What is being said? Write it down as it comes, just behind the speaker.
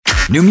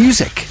new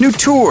music, new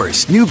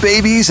tours, new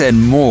babies,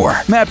 and more.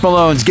 Matt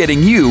Malone's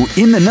getting you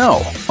in the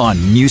know on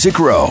Music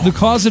Row. The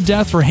cause of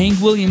death for Hank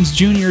Williams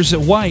Jr.'s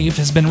wife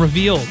has been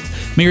revealed.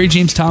 Mary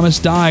James Thomas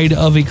died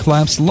of a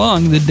collapsed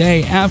lung the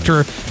day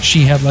after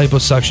she had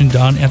liposuction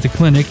done at the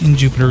clinic in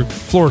Jupiter,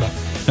 Florida.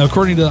 Now,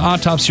 according to the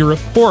autopsy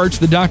report,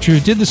 the doctor who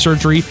did the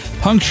surgery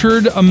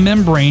punctured a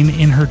membrane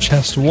in her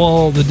chest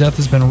wall. The death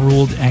has been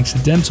ruled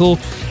accidental.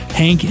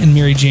 Hank and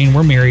Mary Jane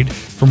were married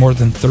for more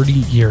than 30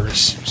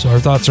 years. So our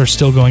thoughts are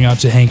still going out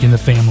to Hank and the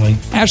family.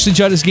 Ashley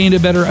Judd has gained a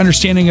better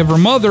understanding of her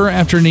mother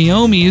after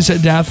Naomi's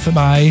death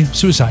by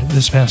suicide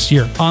this past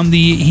year. On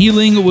the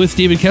Healing with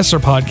David Kessler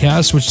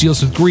podcast, which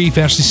deals with grief,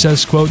 Ashley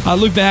says, quote, I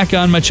look back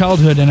on my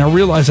childhood and I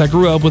realize I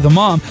grew up with a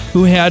mom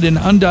who had an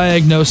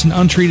undiagnosed and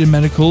untreated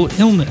medical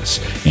illness.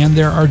 And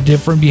there are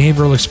different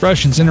behavioral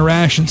expressions,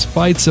 interactions,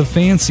 fights of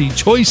fancy,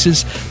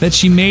 choices that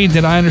she made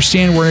that I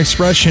understand were an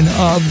expression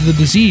of the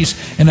disease.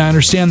 And I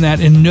understand that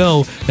and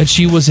know that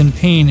she was in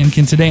pain, and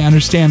can today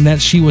understand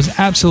that she was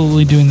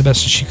absolutely doing the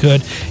best that she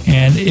could,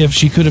 and if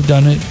she could have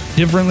done it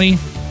differently,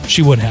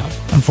 she would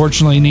have.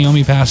 Unfortunately,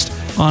 Naomi passed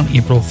on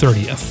April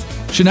 30th.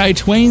 Shania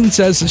Twain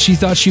says that she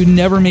thought she would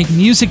never make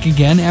music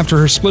again after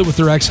her split with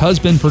her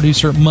ex-husband,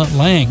 producer Mutt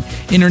Lange.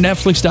 In her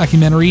Netflix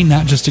documentary,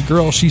 Not Just a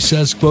Girl, she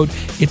says, quote,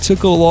 it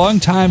took a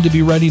long time to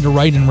be ready to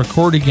write and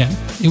record again.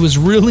 It was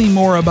really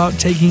more about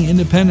taking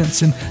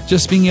independence, and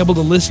just being able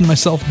to listen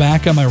myself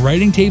back on my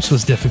writing tapes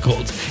was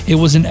difficult. It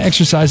was an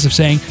exercise of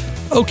saying,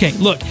 okay,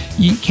 look,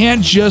 you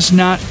can't just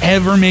not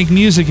ever make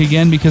music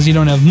again because you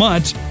don't have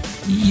Mutt.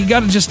 You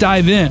got to just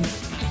dive in.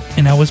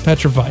 And I was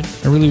petrified.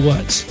 I really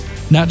was.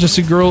 Not Just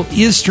a Girl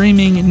is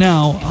streaming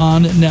now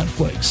on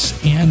Netflix,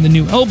 and the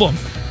new album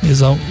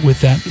is out with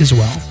that as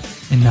well.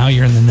 And now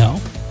you're in the know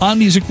on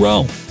Music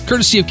Row,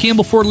 courtesy of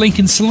Campbell Ford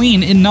Lincoln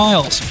Saline in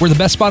Niles, where the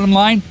best bottom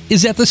line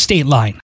is at the state line.